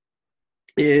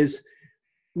is,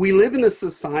 we live in a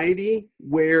society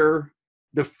where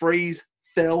the phrase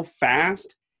 "fail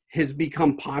fast" has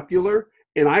become popular.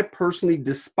 And I personally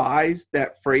despise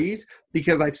that phrase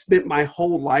because I've spent my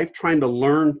whole life trying to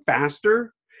learn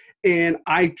faster. And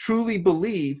I truly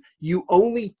believe you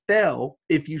only fail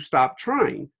if you stop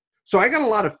trying. So I got a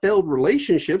lot of failed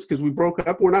relationships because we broke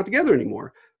up, we're not together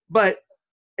anymore. But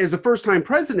as a first-time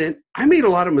president, I made a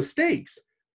lot of mistakes,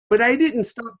 but I didn't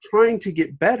stop trying to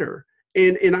get better.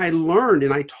 And I learned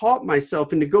and I taught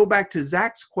myself. And to go back to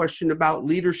Zach's question about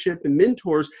leadership and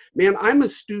mentors, man, I'm a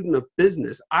student of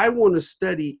business. I want to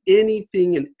study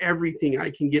anything and everything I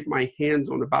can get my hands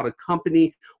on about a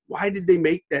company. Why did they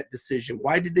make that decision?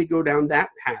 Why did they go down that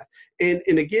path? And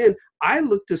again, I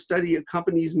look to study a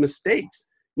company's mistakes.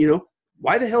 You know,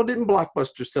 why the hell didn't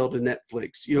Blockbuster sell to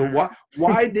Netflix? You know,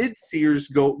 why did Sears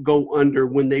go under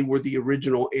when they were the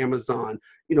original Amazon?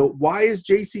 You know, why is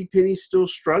JCPenney still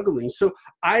struggling? So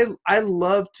I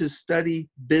love to study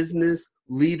business,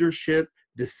 leadership,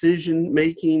 decision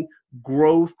making,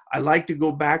 growth. I like to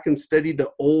go back and study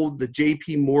the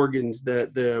JP Morgans,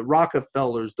 the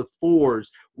Rockefellers, the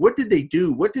Fords. What did they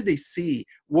do? What did they see?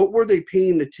 What were they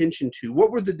paying attention to?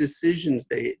 What were the decisions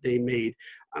they made?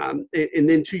 And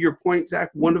then to your point, Zach,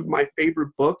 one of my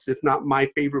favorite books, if not my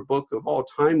favorite book of all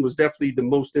time, was definitely the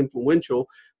most influential,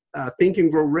 Think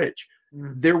and Grow Rich.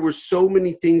 There were so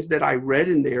many things that I read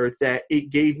in there that it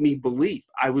gave me belief.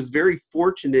 I was very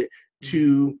fortunate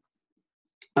to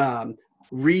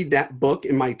read that book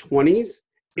in my 20s,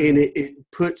 and it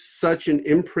put such an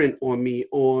imprint on me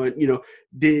on, you know,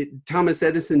 Thomas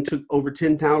Edison took over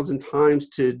 10,000 times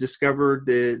to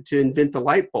invent the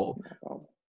light bulb.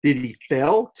 Did he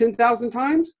fail 10,000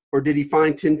 times, or did he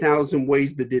find 10,000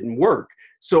 ways that didn't work?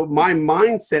 So my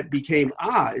mindset became,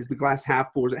 is the glass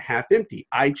half full or is it half empty?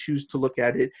 I choose to look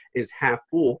at it as half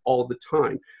full all the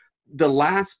time. The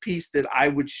last piece that I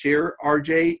would share,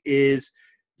 RJ, is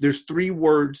there's 3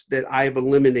 words that I've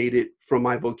eliminated from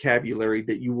my vocabulary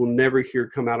that you will never hear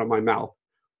come out of my mouth: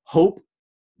 hope,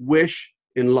 wish,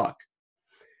 in luck.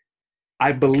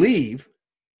 I believe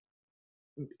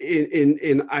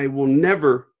in I will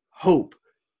never hope.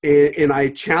 And I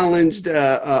challenged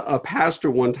a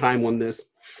pastor one time on this.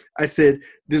 I said,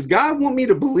 does God want me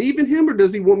to believe in him, or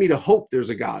does he want me to hope there's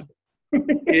a God?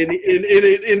 and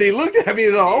he looked at me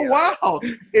and thought, oh, wow.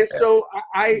 And so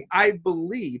I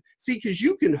believe, see, because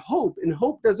you can hope, and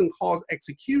hope doesn't cause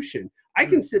execution. I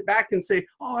can sit back and say,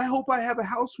 oh, I hope I have a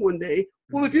house one day.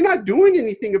 Well, if you're not doing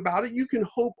anything about it, you can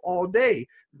hope all day.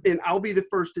 And I'll be the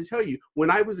first to tell you, when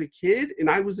I was a kid and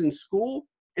I was in school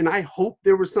and I hoped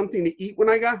there was something to eat when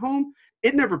I got home,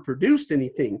 it never produced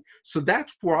anything. So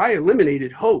that's where I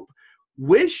eliminated hope.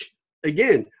 Wish,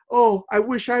 again, oh, I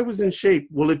wish I was in shape.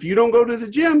 Well, if you don't go to the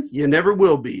gym, you never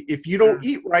will be. If you don't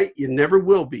eat right, you never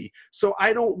will be. So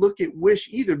I don't look at wish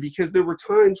either, because there were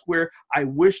times where I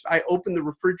wished I opened the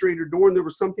refrigerator door and there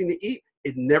was something to eat.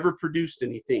 It never produced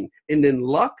anything. And then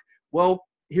luck, well,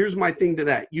 here's my thing to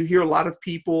that. You hear a lot of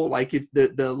people, like if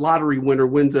the lottery winner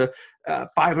wins a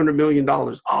 $500 million.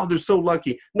 Oh, they're so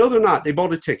lucky. No, they're not. They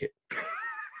bought a ticket.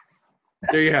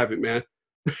 There you have it, man.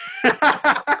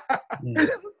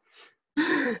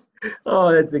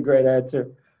 Oh, that's a great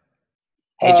answer.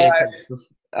 Hey,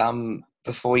 Jason,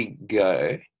 before we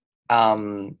go,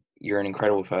 you're an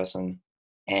incredible person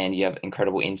and you have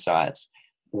incredible insights.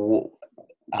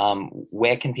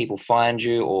 Where can people find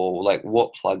you, or like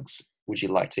what plugs would you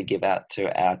like to give out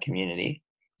to our community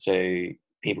so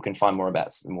people can find more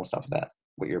stuff about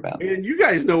what you're about? And you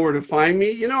guys know where to find me.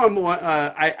 You know,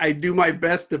 I do my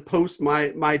best to post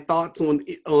my thoughts on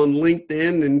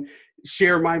LinkedIn and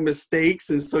share my mistakes.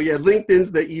 And so, yeah,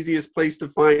 LinkedIn's the easiest place to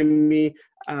find me.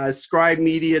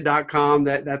 Scribemedia.com.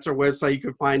 That's our website. You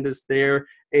can find us there.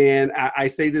 And I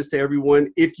say this to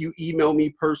everyone. If you email me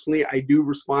personally, I do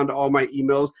respond to all my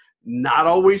emails. Not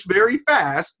always very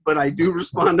fast, but I do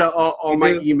respond to all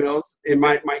my emails. And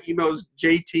my email is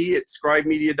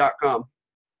jt@scribemedia.com.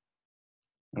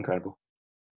 Incredible.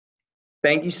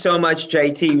 Thank you so much,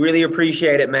 JT. Really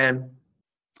appreciate it, man.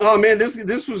 Oh, man,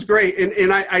 this was great.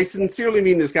 And I sincerely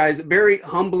mean this, guys. Very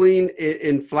humbling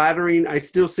and flattering. I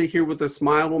still sit here with a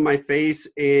smile on my face.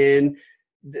 And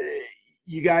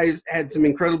you guys had some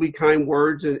incredibly kind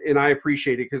words, and I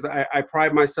appreciate it, because I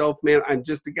pride myself, man. I'm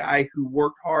just a guy who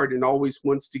worked hard and always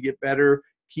wants to get better,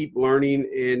 keep learning.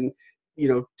 And, you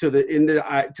know, to the end,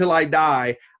 till I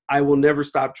die, I will never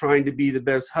stop trying to be the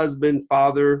best husband,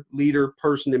 father, leader,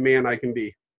 person, and man I can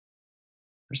be.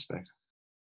 Respect.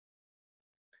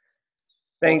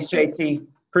 Thanks, JT.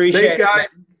 Appreciate it. Thanks,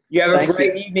 guys. You have a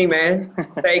great evening, man.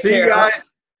 Take care. See you guys.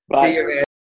 See you, man.